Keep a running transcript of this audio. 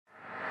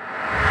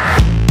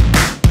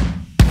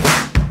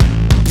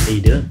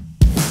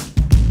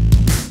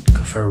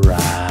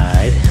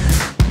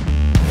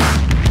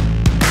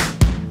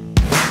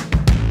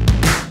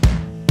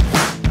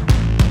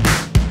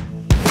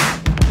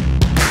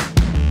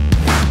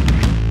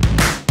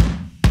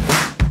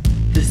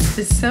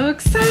is so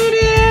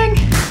exciting.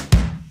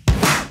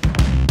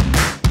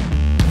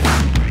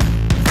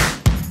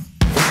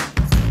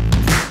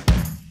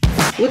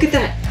 Look at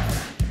that.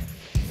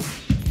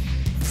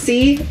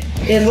 See,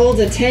 it holds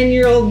a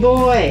 10-year-old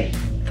boy.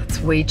 That's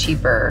way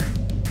cheaper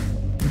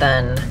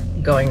than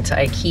going to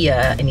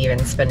IKEA and even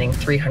spending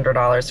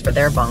 $300 for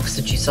their bunks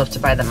that you still have to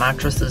buy the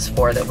mattresses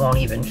for that won't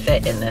even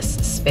fit in this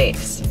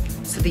space.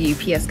 So the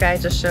UPS guy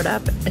just showed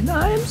up and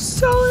I'm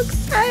so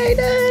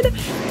excited.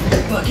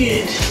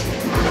 Bucket.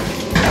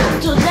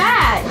 So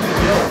Dad,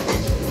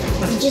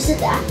 you just said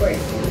that word.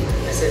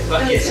 I said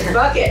bucket.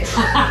 Bucket.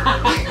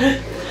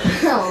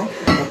 No.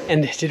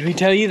 And did we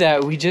tell you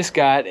that we just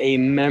got a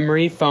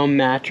memory foam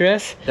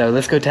mattress? So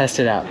let's go test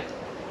it out.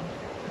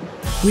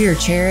 We are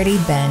Charity,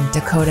 Ben,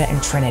 Dakota,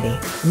 and Trinity.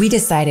 We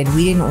decided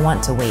we didn't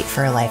want to wait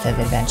for a life of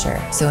adventure.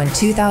 So in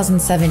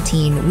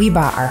 2017, we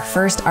bought our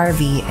first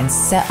RV and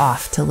set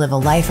off to live a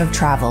life of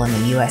travel in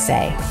the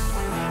USA.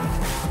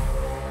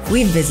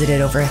 We've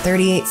visited over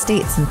 38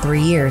 states in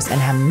 3 years and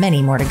have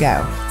many more to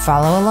go.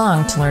 Follow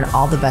along to learn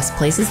all the best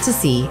places to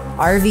see,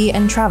 RV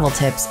and travel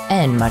tips,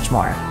 and much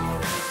more.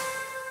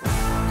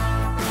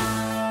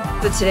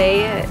 So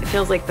today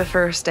feels like the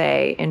first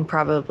day in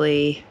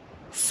probably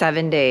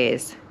 7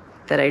 days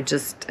that I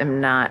just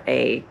am not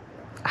a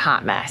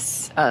hot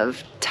mess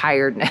of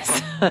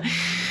tiredness.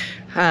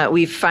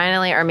 We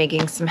finally are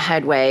making some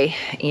headway,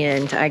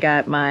 and I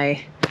got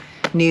my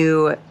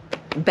new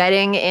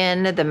bedding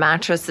in, the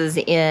mattresses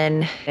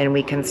in, and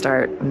we can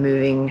start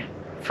moving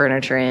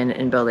furniture in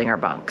and building our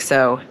bunk.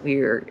 So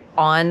we're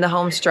on the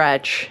home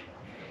stretch,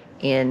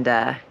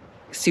 and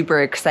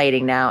super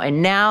exciting now.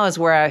 And now is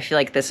where I feel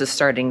like this is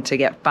starting to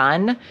get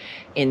fun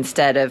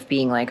instead of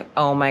being like,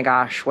 oh my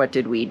gosh, what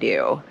did we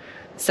do?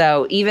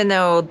 So even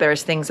though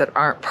there's things that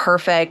aren't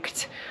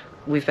perfect,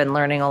 we've been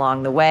learning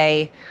along the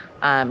way.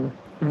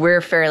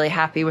 We're fairly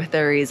happy with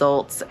the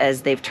results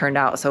as they've turned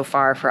out so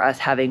far for us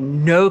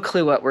having no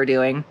clue what we're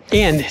doing.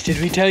 And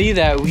did we tell you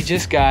that we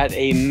just got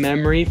a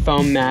memory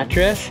foam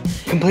mattress?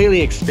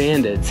 Completely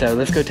expanded, so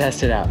let's go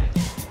test it out.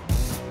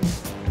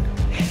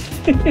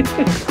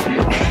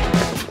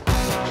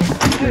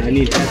 I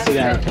need to test it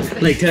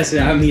out. Like test it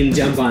out, I mean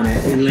jump on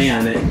it and lay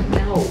on it.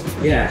 No.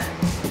 Yeah.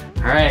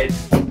 All right,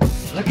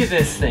 look at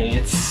this thing.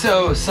 It's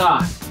so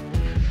soft.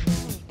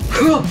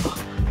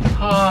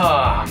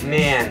 Oh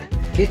man.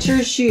 Get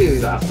your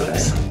shoes off of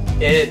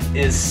it. It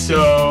is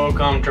so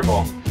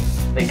comfortable.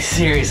 Like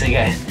seriously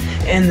guys.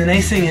 And the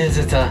nice thing is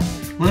it's a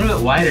little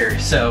bit wider,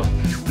 so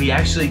we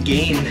actually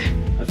gained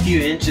a few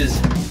inches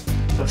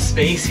of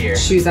space here.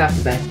 Shoes off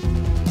the bed.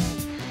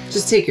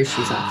 Just take your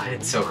shoes off.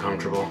 It's so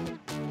comfortable.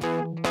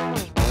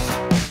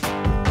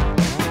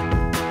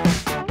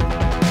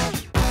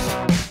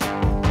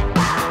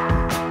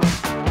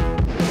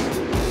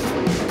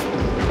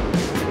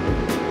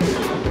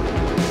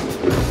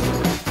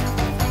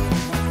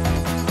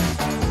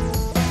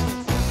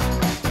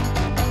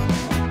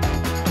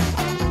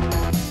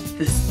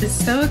 This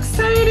is so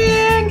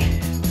exciting.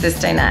 This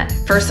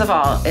dinette, first of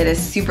all, it is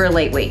super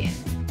lightweight.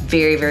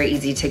 Very, very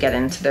easy to get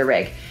into the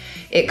rig.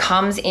 It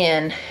comes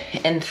in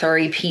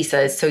 3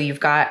 pieces. So you've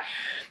got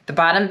the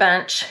bottom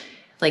bench,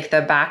 like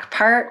the back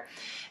part,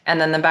 and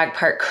then the back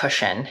part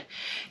cushion.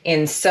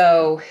 And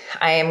so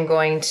I am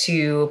going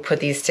to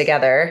put these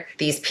together.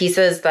 These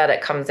pieces that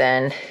it comes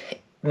in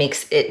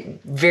makes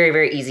it very,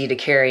 very easy to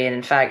carry. And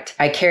in fact,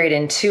 I carried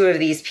in 2 of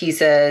these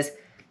pieces.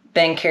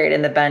 Ben carried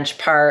in the bench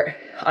part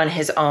on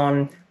his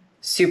own,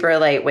 super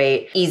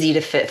lightweight, easy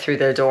to fit through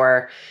the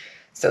door.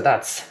 So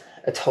that's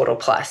a total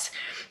plus.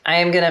 I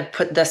am gonna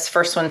put this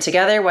first one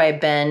together while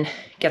Ben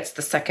gets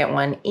the second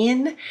one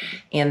in,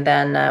 and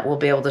then we'll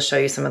be able to show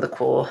you some of the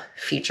cool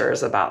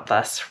features about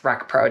this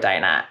Rec Pro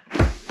dinette.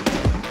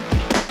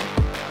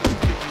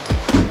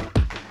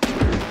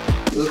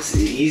 Looks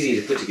easy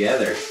to put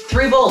together.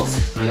 3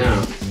 bolts. I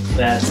know.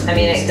 That's I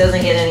mean, it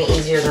doesn't get any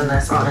easier than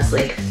this,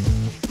 honestly.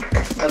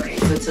 Okay,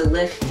 so to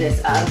lift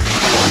this up,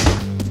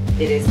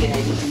 it is gonna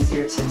be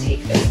easier to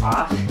take this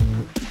off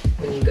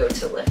when you go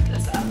to lift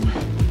this up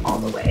all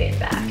the way and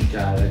back.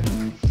 Got it.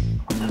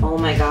 Oh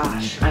my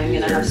gosh, I'm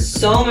gonna have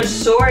so much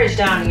storage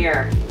down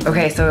here.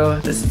 Okay, so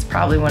this is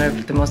probably one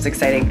of the most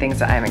exciting things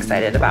that I'm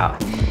excited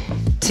about.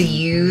 To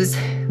use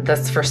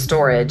this for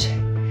storage,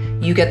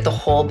 you get the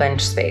whole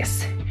bench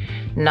space,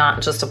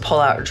 not just a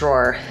pull-out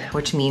drawer,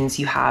 which means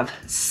you have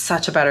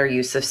such a better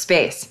use of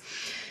space.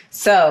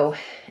 So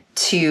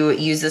to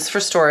use this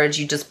for storage,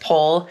 you just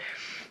pull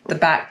the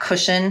back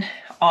cushion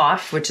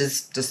off, which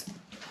is just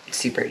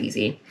super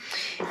easy.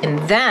 And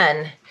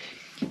then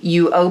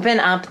you open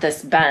up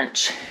this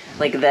bench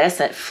like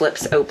this, it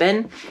flips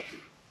open,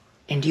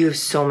 and you have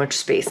so much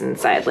space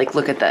inside. Like,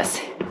 look at this.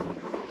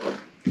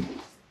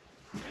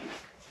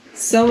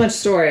 So much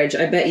storage.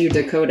 I bet you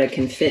Dakota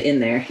can fit in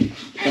there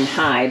and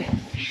hide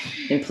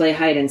and play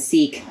hide and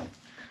seek.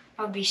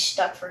 I'll be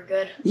stuck for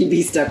good. You'd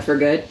be stuck for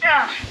good?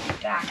 Yeah.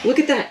 Look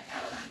at that.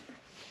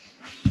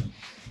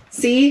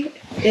 See,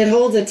 it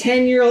holds a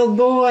 10-year-old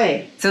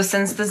boy. So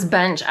since this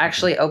bench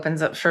actually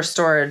opens up for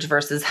storage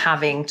versus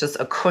having just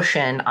a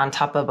cushion on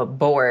top of a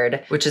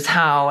board, which is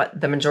how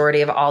the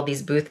majority of all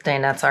these booth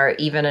dinettes are,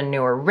 even in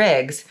newer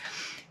rigs,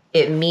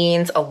 it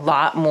means a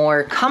lot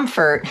more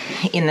comfort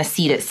in the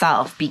seat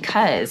itself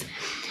because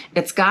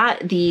it's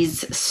got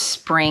these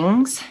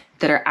springs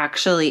that are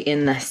actually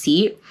in the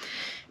seat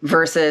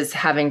versus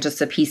having just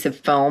a piece of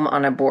foam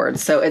on a board.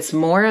 So it's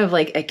more of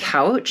like a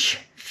couch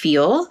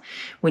feel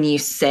when you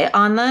sit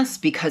on this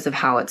because of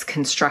how it's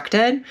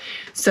constructed.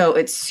 So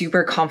it's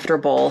super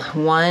comfortable.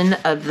 One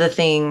of the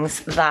things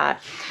that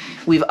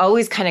we've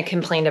always kind of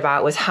complained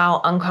about was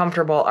how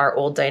uncomfortable our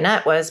old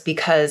dinette was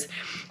because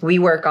we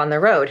work on the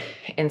road.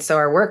 And so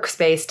our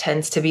workspace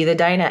tends to be the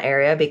dinette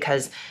area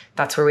because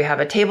that's where we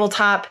have a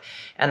tabletop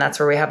and that's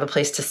where we have a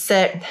place to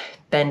sit.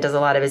 Ben does a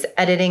lot of his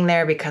editing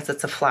there because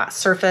it's a flat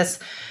surface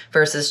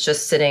versus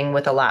just sitting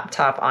with a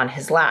laptop on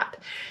his lap.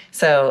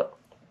 So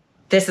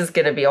this is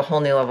going to be a whole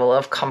new level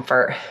of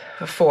comfort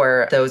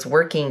for those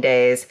working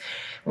days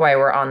while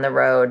we're on the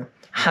road,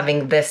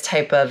 having this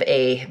type of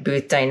a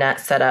booth dinette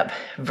setup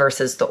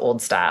versus the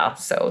old style.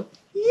 So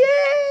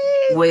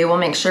yay! We will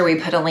make sure we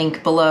put a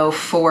link below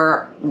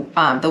for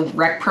the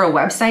Rec Pro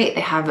website.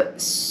 They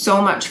have so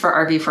much for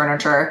RV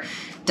furniture,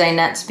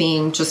 dinettes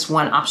being just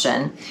one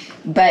option.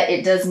 But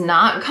it does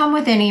not come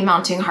with any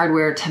mounting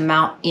hardware to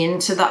mount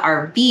into the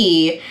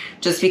RV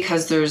just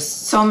because there's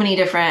so many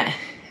different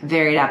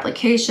varied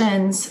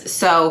applications.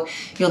 So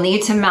you'll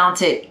need to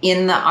mount it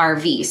in the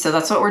RV. So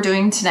that's what we're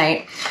doing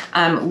tonight.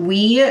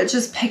 We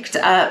just picked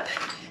up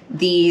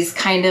these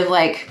kind of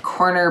like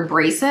corner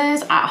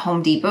braces at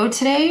Home Depot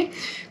today.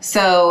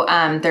 So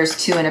there's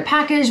 2 in a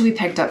package. We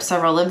picked up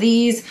several of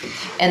these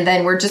and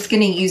then we're just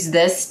gonna use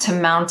this to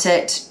mount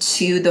it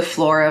to the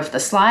floor of the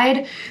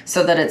slide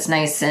so that it's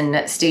nice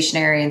and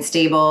stationary and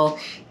stable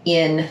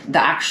in the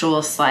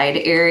actual slide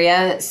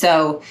area.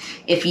 So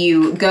if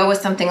you go with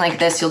something like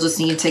this, you'll just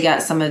need to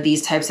get some of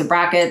these types of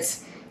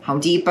brackets. Home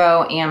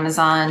Depot,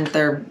 Amazon,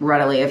 they're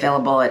readily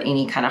available at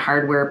any kind of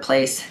hardware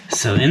place.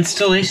 So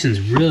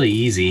installation's really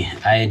easy.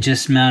 I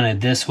just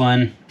mounted this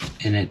one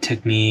and it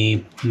took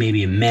me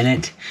maybe a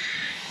minute.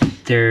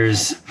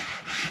 There's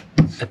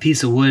a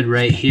piece of wood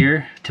right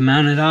here to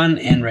mount it on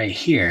and right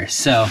here.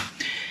 So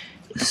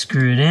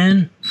screw it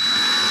in.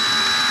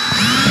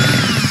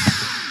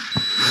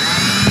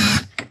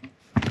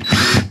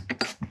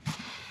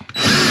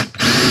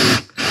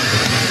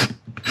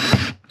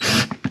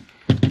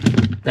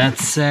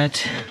 That's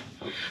set.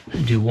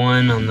 I'll do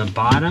one on the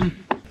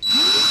bottom.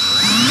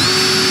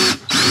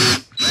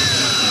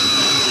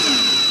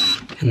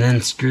 And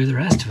then screw the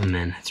rest of them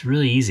in. It's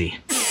really easy.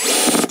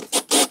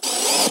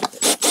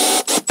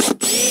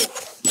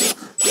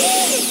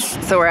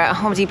 So we're at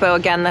Home Depot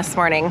again this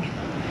morning,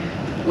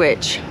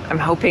 which I'm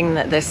hoping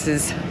that this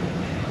is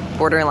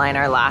borderline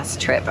our last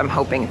trip. I'm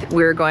hoping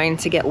we're going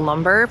to get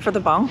lumber for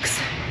the bunks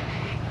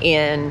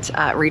and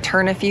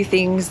return a few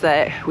things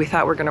that we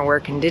thought were gonna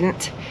work and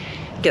didn't.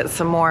 Get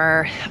some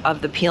more of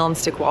the peel and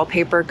stick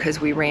wallpaper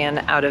because we ran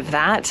out of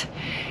that.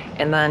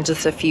 And then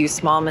just a few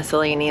small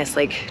miscellaneous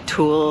like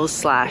tools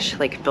slash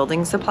like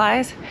building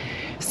supplies.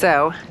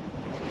 So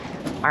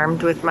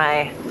armed with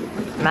my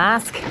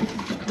mask,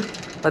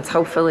 let's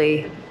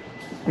hopefully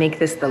make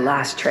this the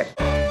last trip.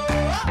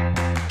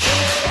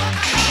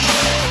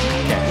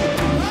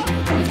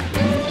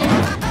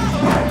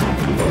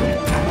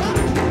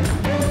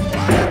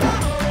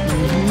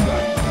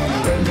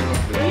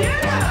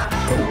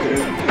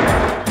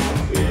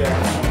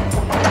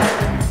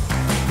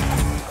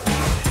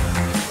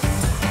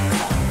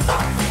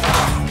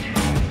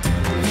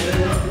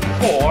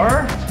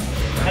 Or,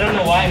 I don't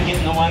know why I'm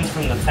getting the ones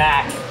from the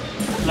back,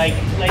 like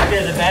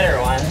they're the better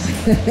ones.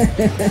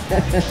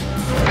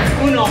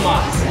 Uno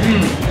mas.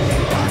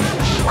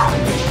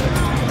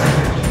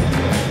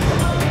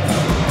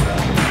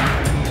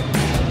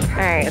 All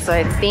right, so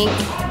I think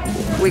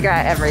we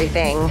got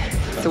everything.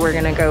 So we're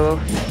gonna go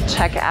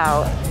check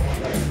out.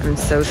 I'm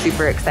so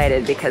super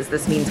excited because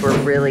this means we're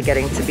really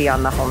getting to be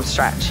on the home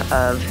stretch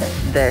of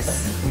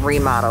this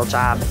remodel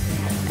job.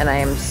 And I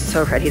am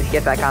so ready to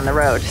get back on the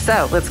road.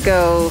 So let's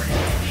go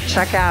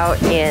check out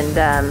and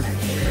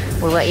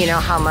we'll let you know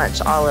how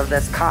much all of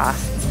this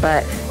costs.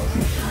 But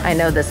I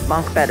know this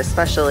bunk bed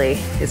especially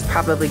is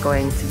probably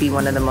going to be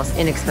one of the most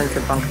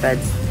inexpensive bunk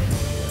beds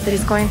that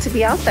is going to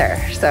be out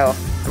there. So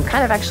I'm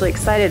kind of actually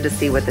excited to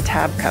see what the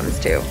tab comes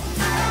to.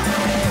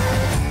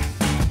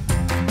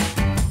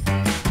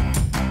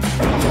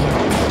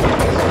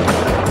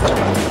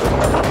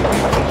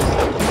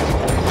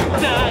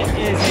 That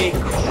is a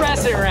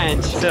crescent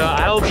wrench. So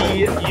I'll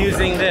be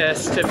using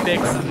this to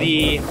fix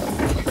the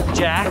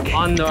jack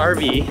on the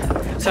RV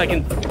so I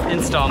can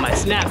install my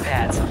snap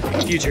pads.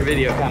 Future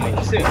video coming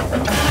soon.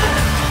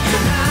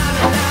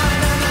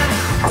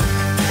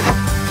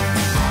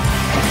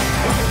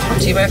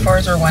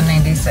 2x4s were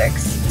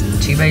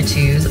 $196,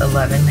 2x2s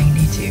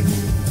 $11.92,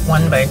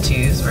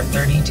 1x2s were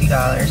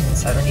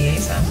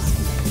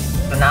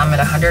 $32.78. So now I'm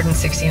at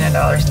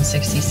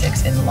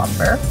 $169.66 in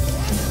lumber.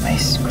 My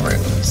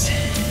screws,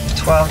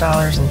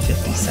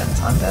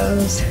 $12.50 on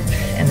those.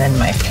 And then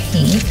my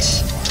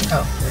paint,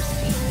 oh, there's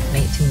paint,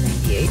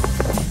 $19.98.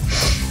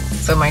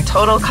 So my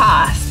total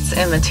costs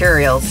and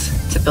materials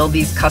to build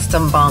these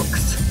custom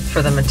bunks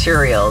for the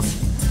materials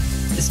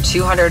is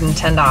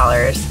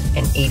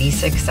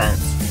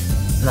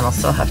 $210.86. And then I'll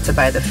still have to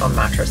buy the foam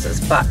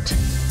mattresses, but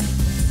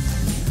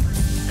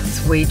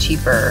it's way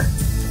cheaper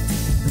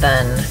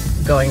than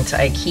going to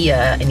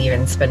IKEA and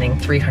even spending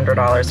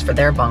 $300 for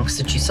their bunks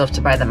that you still have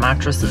to buy the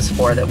mattresses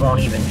for that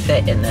won't even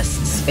fit in this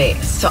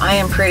space. So I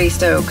am pretty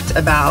stoked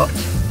about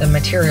the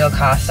material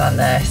costs on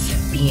this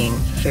being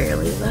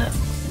fairly low.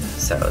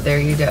 So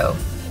there you go,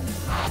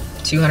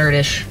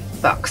 200-ish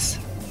bucks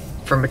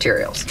for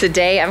materials.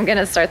 Today I'm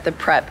gonna start the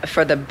prep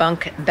for the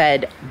bunk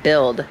bed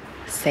build.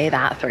 Say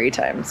that 3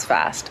 times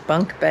fast,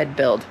 bunk bed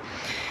build.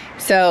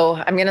 So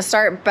I'm gonna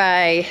start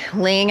by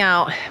laying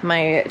out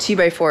my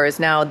 2x4s.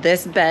 Now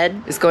this bed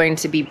is going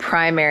to be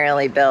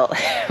primarily built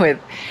with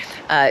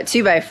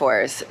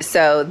 2x4s.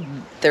 So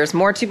there's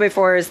more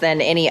 2x4s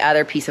than any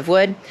other piece of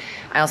wood.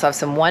 I also have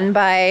some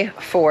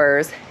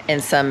 1x4s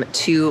and some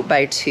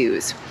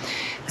 2x2s.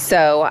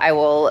 So I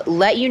will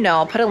let you know,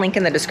 I'll put a link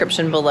in the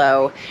description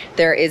below.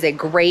 There is a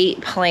great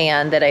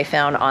plan that I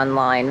found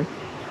online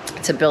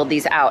to build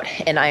these out,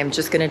 and I am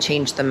just going to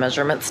change the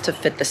measurements to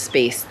fit the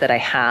space that I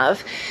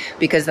have,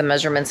 because the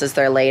measurements as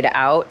they're laid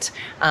out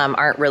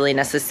aren't really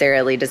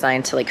necessarily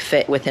designed to like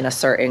fit within a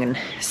certain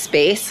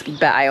space,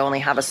 but I only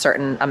have a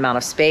certain amount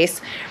of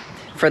space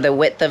for the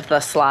width of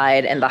the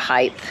slide and the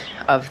height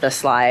of the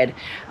slide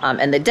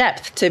and the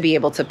depth to be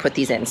able to put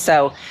these in.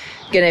 So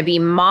going to be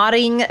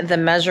modding the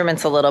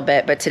measurements a little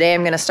bit, but today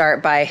I'm going to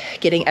start by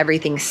getting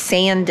everything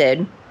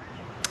sanded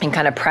and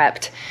kind of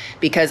prepped,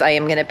 because I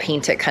am gonna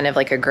paint it kind of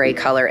like a gray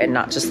color and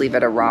not just leave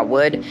it a raw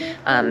wood,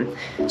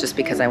 just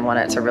because I want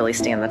it to really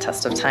stand the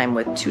test of time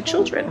with 2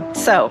 children.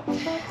 So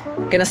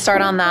I'm gonna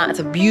start on that. It's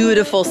a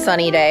beautiful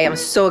sunny day. I'm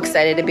so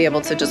excited to be able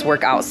to just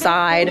work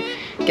outside,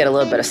 get a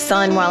little bit of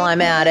sun while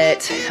I'm at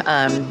it.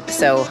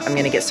 So I'm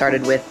gonna get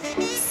started with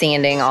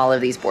sanding all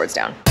of these boards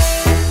down.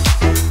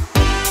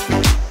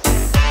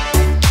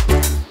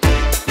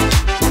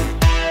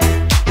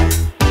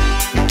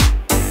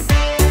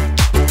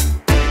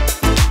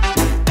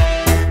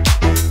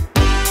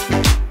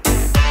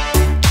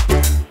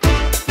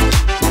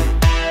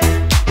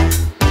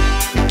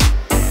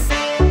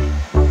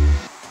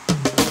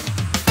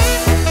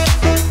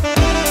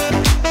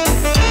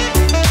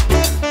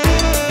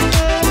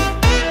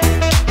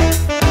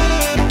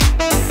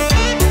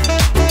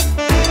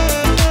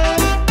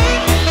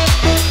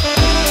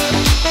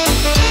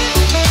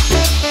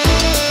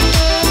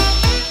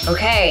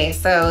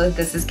 So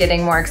this is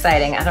getting more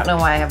exciting. I don't know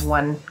why I have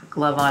one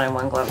glove on and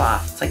one glove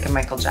off. It's like a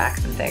Michael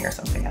Jackson thing or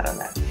something, I don't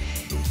know.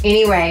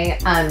 Anyway,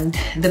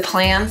 the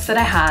plans that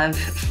I have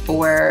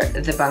for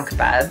the bunk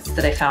beds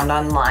that I found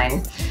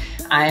online,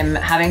 I'm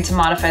having to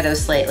modify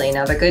those slightly.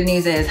 Now the good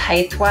news is,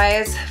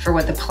 height-wise, for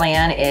what the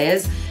plan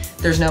is,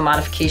 there's no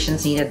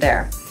modifications needed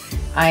there.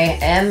 I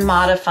am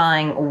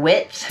modifying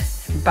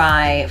width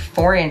by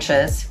 4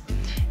 inches,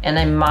 and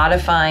I'm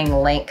modifying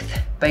length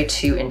by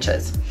 2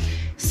 inches.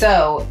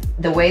 So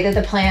the way that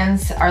the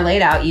plans are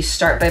laid out, you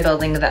start by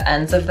building the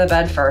ends of the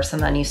bed first,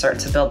 and then you start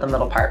to build the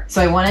middle part.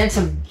 So I wanted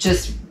to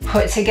just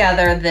put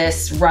together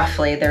this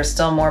roughly. There's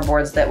still more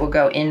boards that will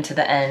go into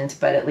the end,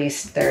 but at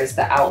least there's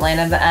the outline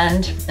of the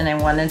end. And I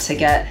wanted to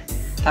get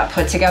that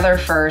put together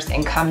first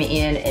and come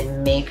in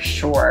and make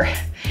sure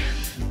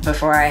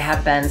before I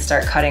have Ben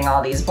start cutting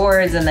all these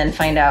boards and then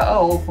find out,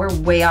 oh, we're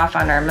way off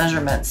on our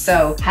measurements.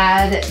 So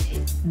had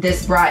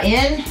this brought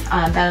in,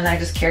 Ben and I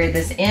just carried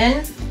this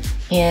in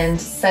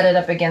and set it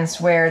up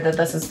against where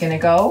this is gonna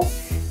go.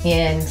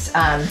 And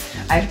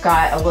I've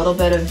got a little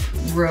bit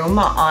of room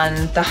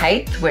on the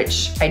height,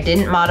 which I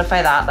didn't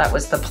modify that. That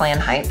was the plan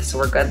height, so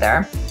we're good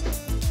there.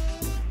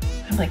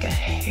 I'm like a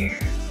hair.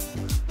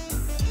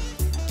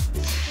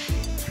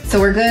 So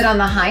we're good on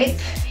the height.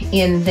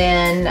 And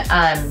then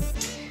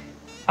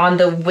on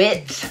the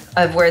width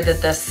of where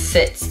this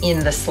sits in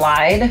the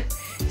slide.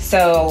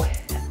 So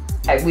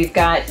we've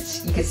got,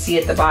 you can see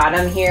at the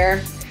bottom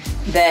here,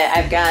 that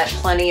I've got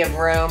plenty of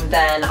room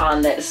then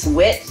on this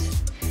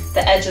width.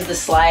 The edge of the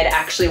slide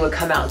actually would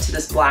come out to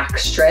this black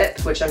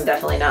strip, which I'm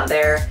definitely not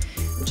there,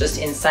 just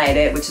inside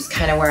it, which is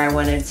kind of where I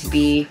wanted to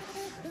be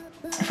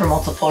for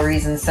multiple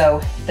reasons.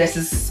 So this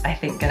is, I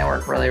think, gonna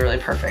work really, really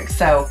perfect.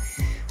 So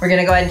we're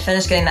gonna go ahead and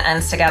finish getting the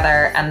ends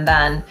together, and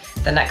then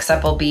the next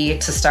step will be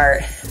to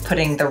start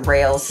putting the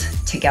rails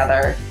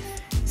together.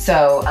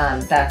 So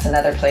that's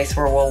another place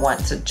where we'll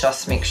want to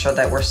just make sure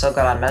that we're still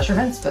good on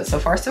measurements, but so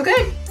far so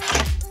good.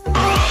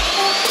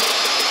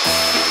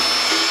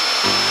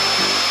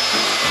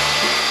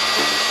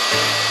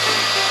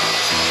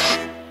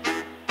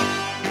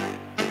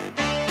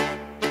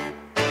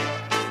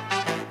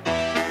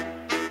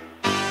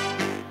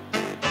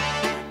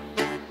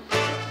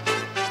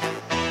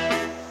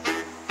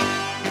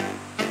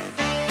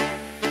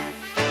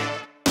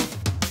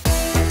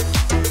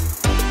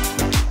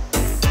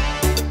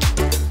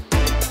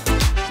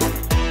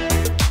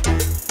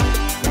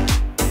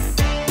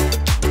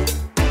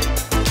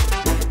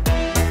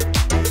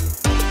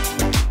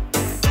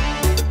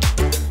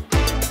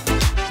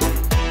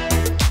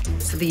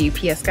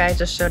 the UPS guy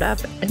just showed up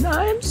and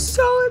I'm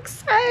so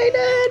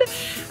excited.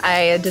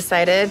 I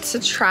decided to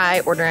try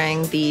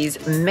ordering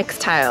these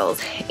mixed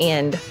tiles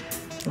and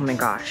oh my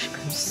gosh,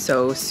 I'm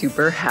so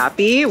super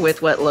happy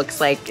with what looks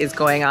like is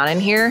going on in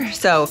here.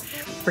 So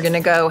we're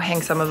gonna go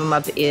hang some of them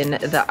up in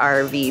the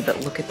RV,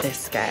 but look at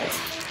this, guys.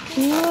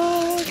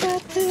 Look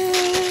at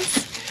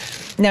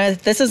this. Now,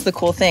 this is the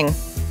cool thing.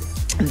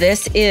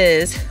 This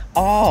is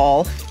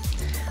all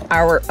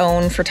our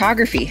own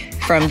photography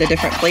from the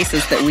different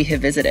places that we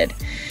have visited.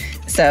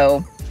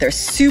 So they're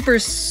super,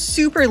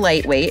 super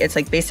lightweight. It's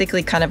like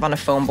basically kind of on a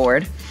foam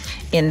board.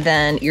 And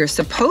then you're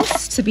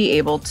supposed to be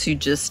able to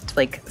just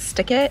like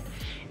stick it.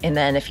 And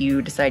then if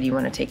you decide you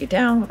want to take it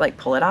down, like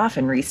pull it off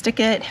and re-stick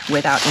it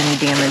without any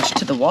damage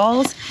to the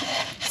walls.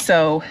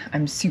 So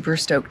I'm super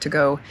stoked to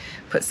go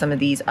put some of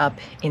these up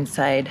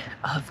inside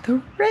of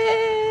the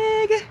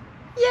rig.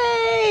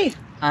 Yay!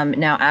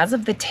 Now, as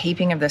of the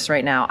taping of this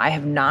right now, I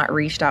have not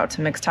reached out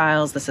to Mixed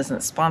Tiles. This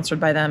isn't sponsored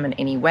by them in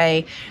any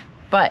way.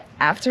 But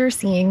after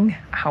seeing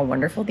how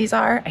wonderful these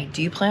are, I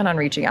do plan on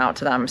reaching out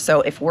to them.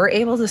 So if we're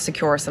able to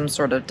secure some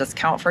sort of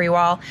discount for you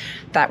all,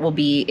 that will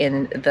be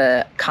in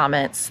the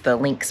comments, the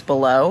links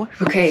below.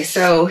 Okay,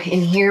 so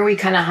in here we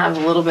kind of have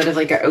a little bit of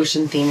like an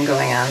ocean theme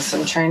going on. So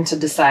I'm trying to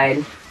decide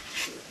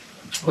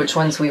which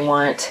ones we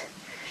want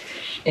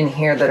in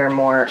here that are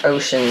more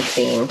ocean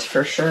themed.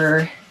 For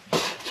sure,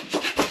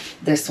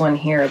 this one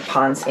here,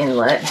 Ponce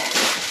Inlet.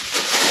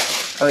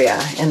 Oh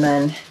yeah, and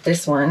then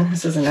this one,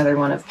 this is another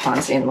one of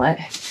Ponce Inlet.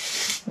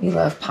 We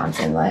love Ponce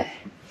Inlet.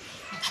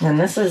 And then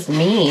this is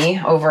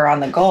me over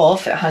on the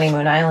Gulf at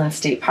Honeymoon Island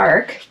State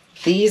Park.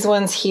 These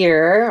ones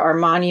here are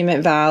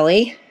Monument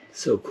Valley.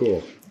 So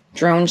cool.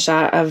 Drone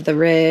shot of the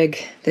rig.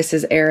 This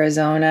is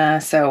Arizona,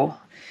 so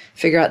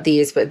figure out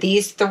these. But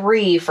these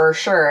three for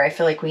sure, I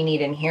feel like we need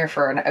in here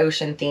for an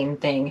ocean theme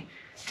thing.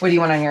 What do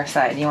you want on your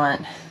side? You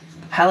want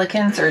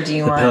pelicans or do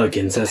you want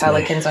pelicans? That's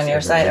pelicans on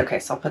your side? Okay,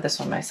 so I'll put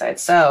this on my side.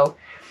 So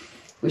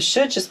we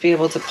should just be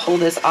able to pull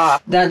this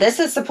off. Now this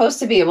is supposed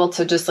to be able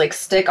to just like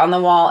stick on the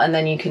wall and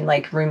then you can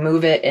like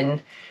remove it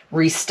and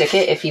re-stick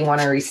it if you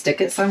want to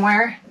re-stick it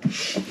somewhere.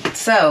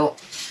 So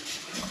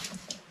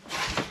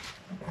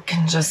you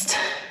can just,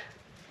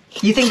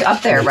 you think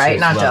up there, right?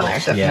 Not down there,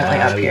 definitely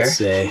up here. I would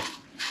say.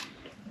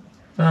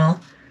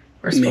 Well,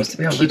 we're supposed to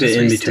be able to just keep it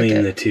in re-stick between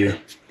it. the two.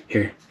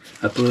 Here,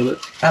 up a little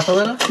bit. Up a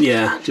little?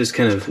 Yeah, just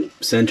kind of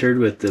centered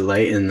with the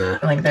light in the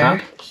like there?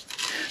 top.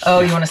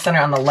 Oh, you want to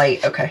center on the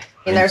light, okay.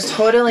 And there's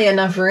totally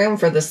enough room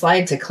for the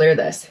slide to clear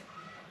this.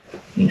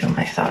 You know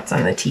my thoughts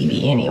on the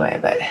TV anyway,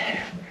 but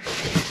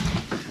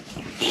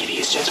maybe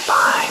it's just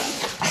fine.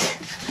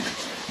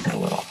 a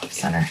little off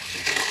center.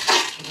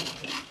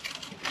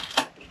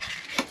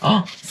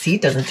 Oh, see,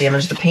 it doesn't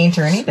damage the paint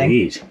or anything.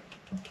 Sweet.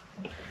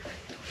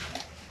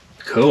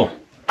 Cool.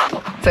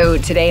 So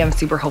today I'm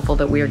super hopeful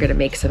that we are gonna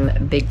make some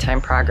big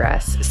time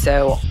progress.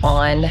 So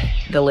on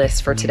the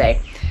list for today,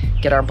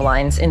 get our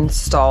blinds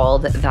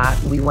installed.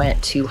 That we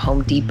went to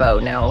Home Depot.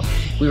 Now,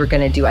 we were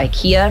gonna do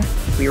IKEA.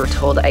 We were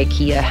told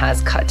IKEA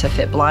has cut to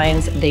fit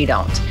blinds. They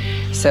don't.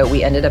 So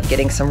we ended up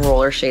getting some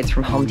roller shades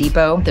from Home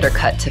Depot that are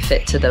cut to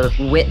fit to the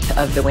width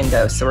of the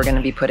window. So we're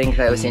gonna be putting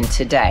those in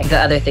today. The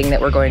other thing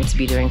that we're going to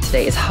be doing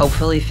today is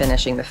hopefully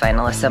finishing the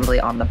final assembly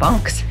on the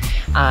bunks.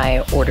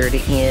 I ordered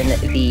in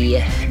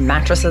the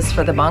mattresses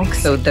for the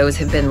bunks. So those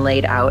have been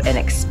laid out and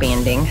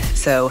expanding.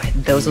 So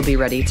those will be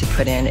ready to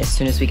put in as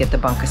soon as we get the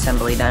bunk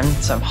assembly done.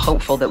 So I'm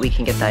hopeful that we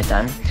can get that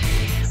done.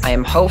 I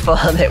am hopeful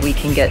that we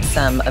can get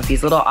some of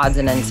these little odds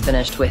and ends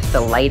finished with the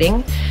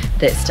lighting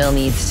that still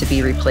needs to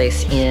be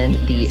replaced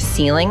in the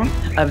ceiling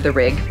of the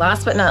rig.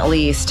 Last but not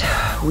least,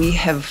 we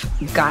have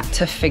got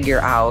to figure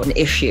out an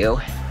issue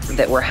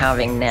that we're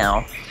having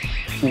now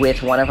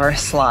with one of our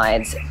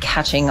slides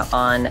catching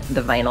on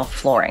the vinyl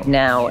flooring.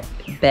 Now,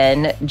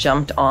 Ben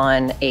jumped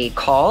on a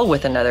call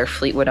with another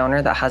Fleetwood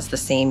owner that has the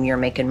same year,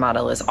 make, and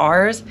model as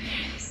ours.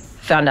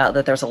 Found out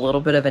that there's a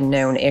little bit of a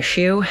known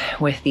issue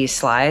with these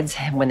slides.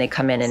 When they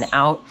come in and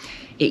out,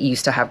 it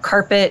used to have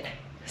carpet,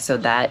 so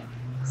that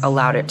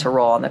allowed it to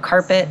roll on the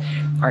carpet.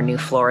 Our new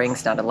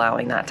flooring's not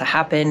allowing that to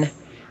happen.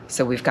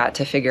 So we've got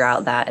to figure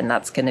out that, and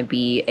that's gonna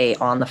be a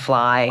on the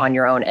fly, on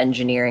your own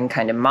engineering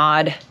kind of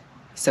mod.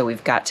 So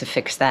we've got to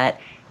fix that.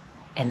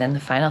 And then the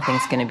final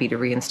thing's gonna be to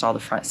reinstall the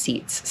front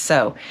seats.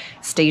 So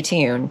stay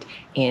tuned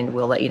and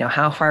we'll let you know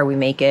how far we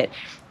make it.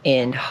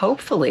 And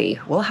hopefully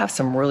we'll have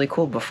some really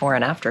cool before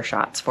and after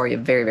shots for you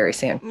very, very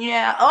soon.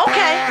 Yeah,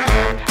 okay.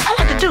 I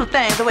like to do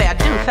things the way I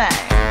do things.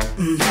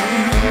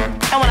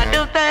 And when I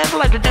do things, I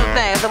like to do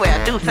things the way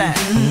I do things.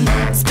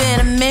 It's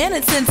been a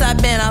minute since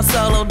I've been out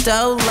solo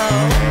dolo,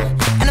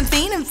 and I'm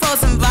fiending for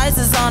some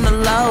vices on the low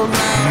low.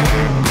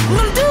 I'm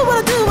gonna do what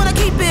I do when I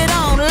keep it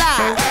on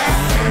live.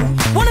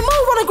 Wanna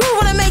move, wanna groove,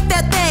 wanna make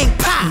that thing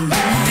pop.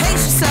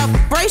 Pace yourself,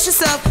 brace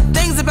yourself,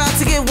 things about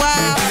to get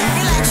wild.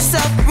 Relax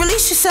yourself,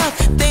 release yourself,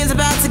 things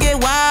about to get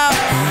wild.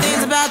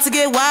 Things about to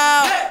get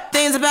wild.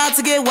 Things about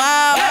to get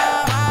wild.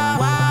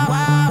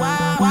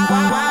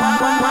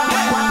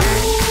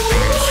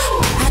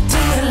 I do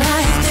it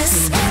like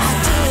this, I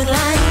do it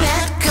like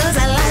that, 'cause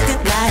I like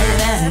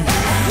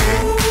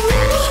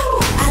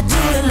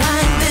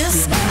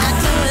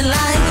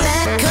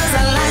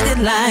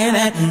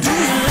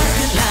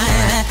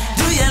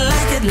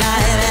it like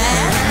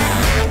that.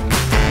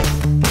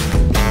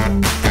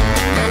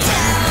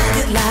 Yeah, I like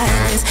it like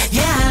this.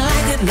 Yeah, I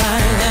like it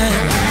like that.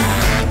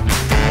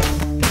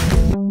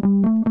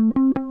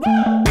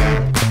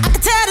 I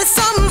can tell that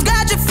something's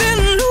got you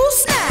feeling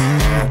loose now.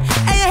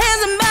 And your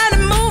hands and body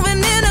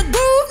moving in a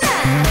groove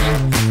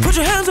now. Put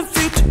your hands and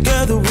feet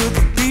together with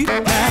the beat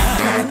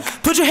now.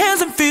 Put your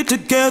hands and feet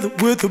together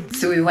with the beat.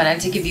 So we wanted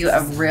to give you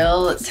a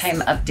real-time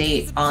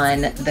update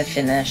on the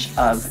finish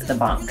of the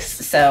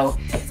bunks. So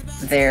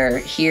they're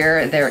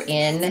here, they're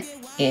in,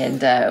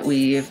 and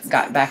we've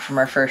got back from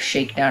our first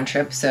shakedown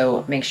trip.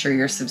 So make sure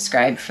you're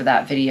subscribed for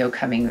that video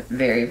coming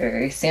very,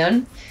 very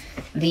soon.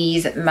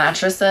 These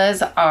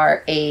mattresses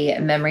are a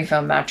memory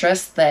foam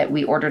mattress that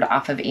we ordered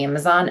off of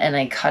Amazon, and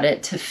I cut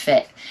it to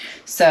fit.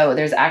 So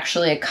there's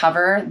actually a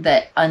cover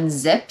that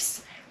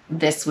unzips.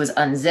 This was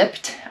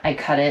unzipped. I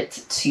cut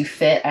it to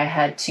fit. I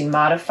had to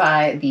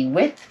modify the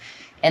width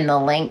and the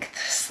length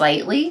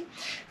slightly,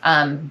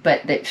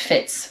 but it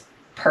fits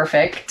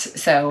perfect.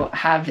 So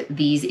have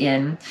these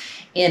in.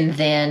 And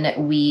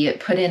then we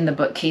put in the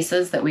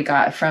bookcases that we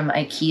got from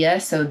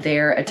IKEA. So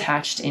they're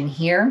attached in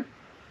here.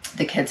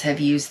 The kids have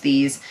used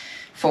these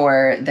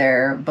for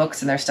their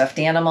books and their stuffed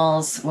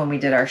animals when we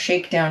did our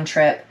shakedown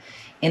trip.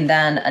 And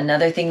then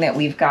another thing that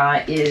we've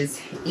got is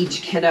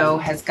each kiddo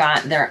has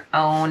got their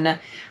own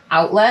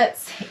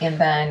outlets. And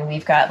then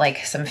we've got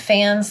like some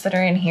fans that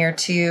are in here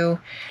too,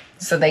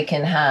 so they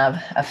can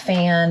have a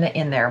fan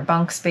in their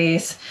bunk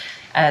space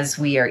as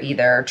we are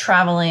either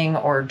traveling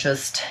or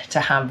just to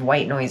have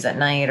white noise at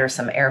night or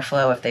some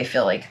airflow if they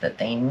feel like that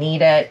they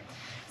need it.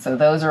 So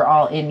those are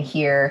all in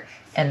here.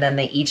 And then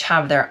they each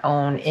have their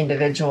own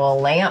individual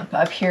lamp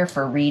up here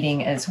for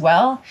reading as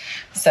well.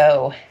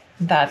 So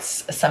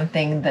that's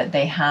something that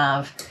they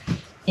have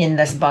in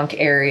this bunk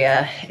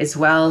area as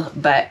well.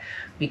 But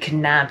we could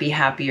not be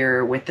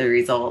happier with the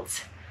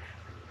results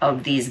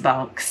of these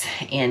bunks.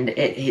 And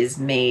it has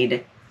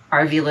made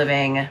RV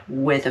living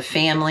with a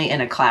family in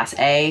a Class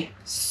A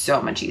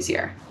so much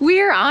easier.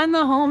 We're on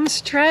the home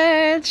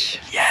stretch.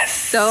 Yes.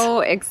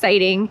 So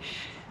exciting.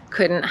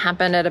 Couldn't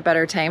happen at a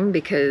better time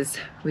because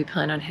we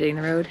plan on hitting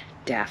the road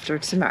day after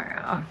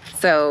tomorrow.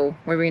 So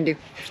what are we gonna do?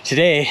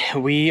 Today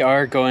we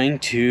are going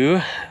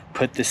to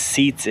put the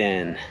seats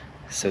in.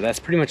 So that's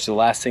pretty much the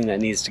last thing that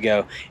needs to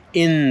go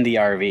in the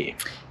RV.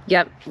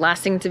 Yep,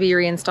 last thing to be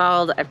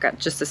reinstalled. I've got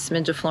just a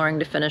smidge of flooring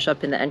to finish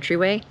up in the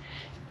entryway,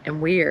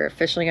 and we are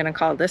officially gonna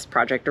call this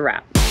project a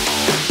wrap.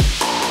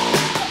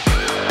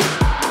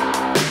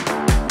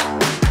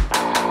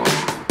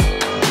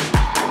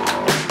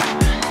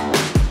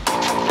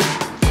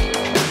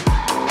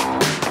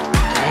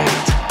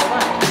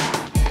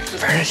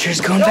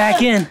 Furniture's going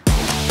back in.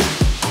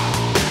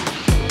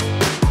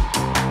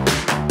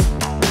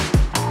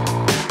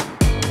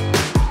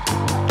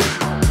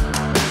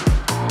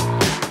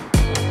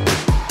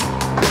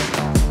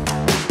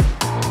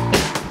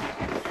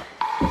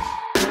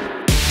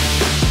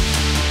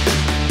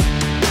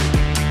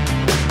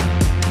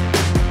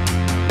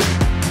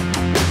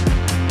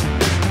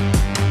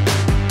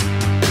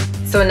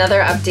 So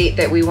another update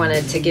that we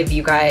wanted to give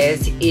you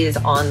guys is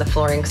on the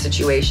flooring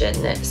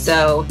situation.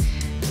 So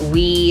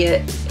we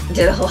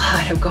did a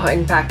lot of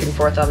going back and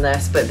forth on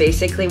this, but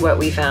basically what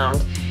we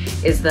found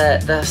is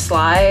that the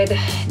slide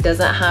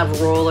doesn't have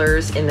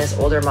rollers in this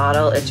older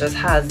model. It just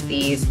has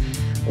these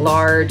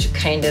large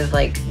kind of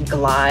like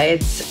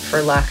glides,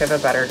 for lack of a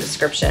better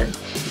description.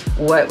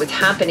 What was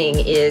happening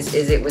is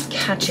it was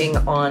catching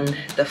on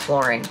the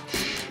flooring.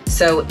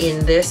 So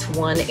in this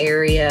one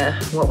area,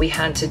 what we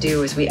had to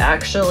do is we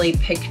actually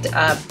picked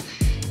up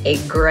a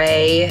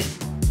gray,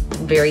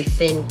 very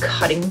thin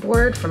cutting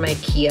board from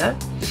IKEA.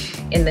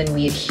 And then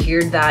we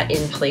adhered that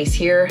in place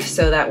here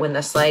so that when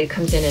the slide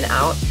comes in and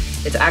out,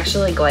 it's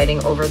actually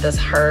gliding over this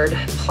hard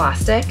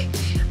plastic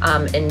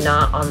and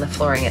not on the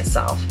flooring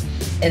itself.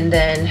 And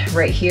then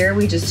right here,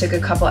 we just took a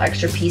couple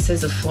extra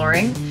pieces of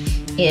flooring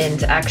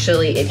and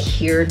actually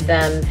adhered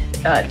them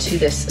to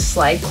this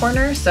slide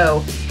corner.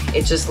 So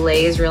it just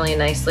lays really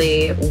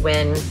nicely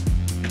when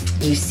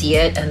you see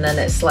it, and then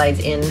it slides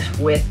in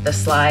with the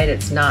slide.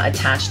 It's not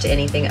attached to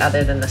anything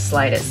other than the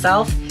slide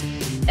itself,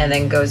 and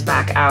then goes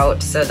back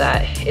out so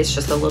that it's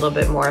just a little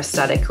bit more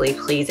aesthetically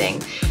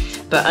pleasing.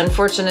 But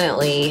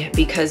unfortunately,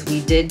 because we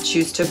did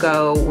choose to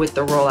go with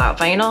the rollout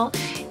vinyl,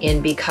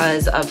 and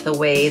because of the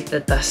way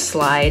that the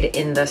slide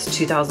in this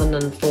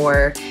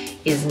 2004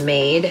 is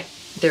made,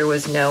 there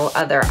was no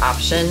other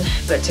option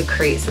but to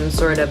create some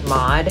sort of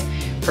mod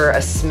for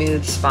a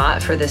smooth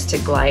spot for this to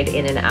glide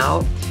in and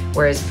out,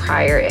 whereas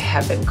prior it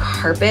had been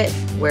carpet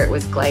where it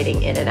was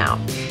gliding in and out.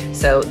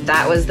 So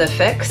that was the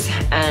fix,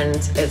 and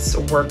it's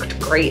worked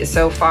great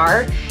so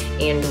far,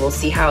 and we'll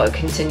see how it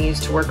continues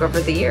to work over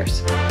the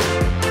years.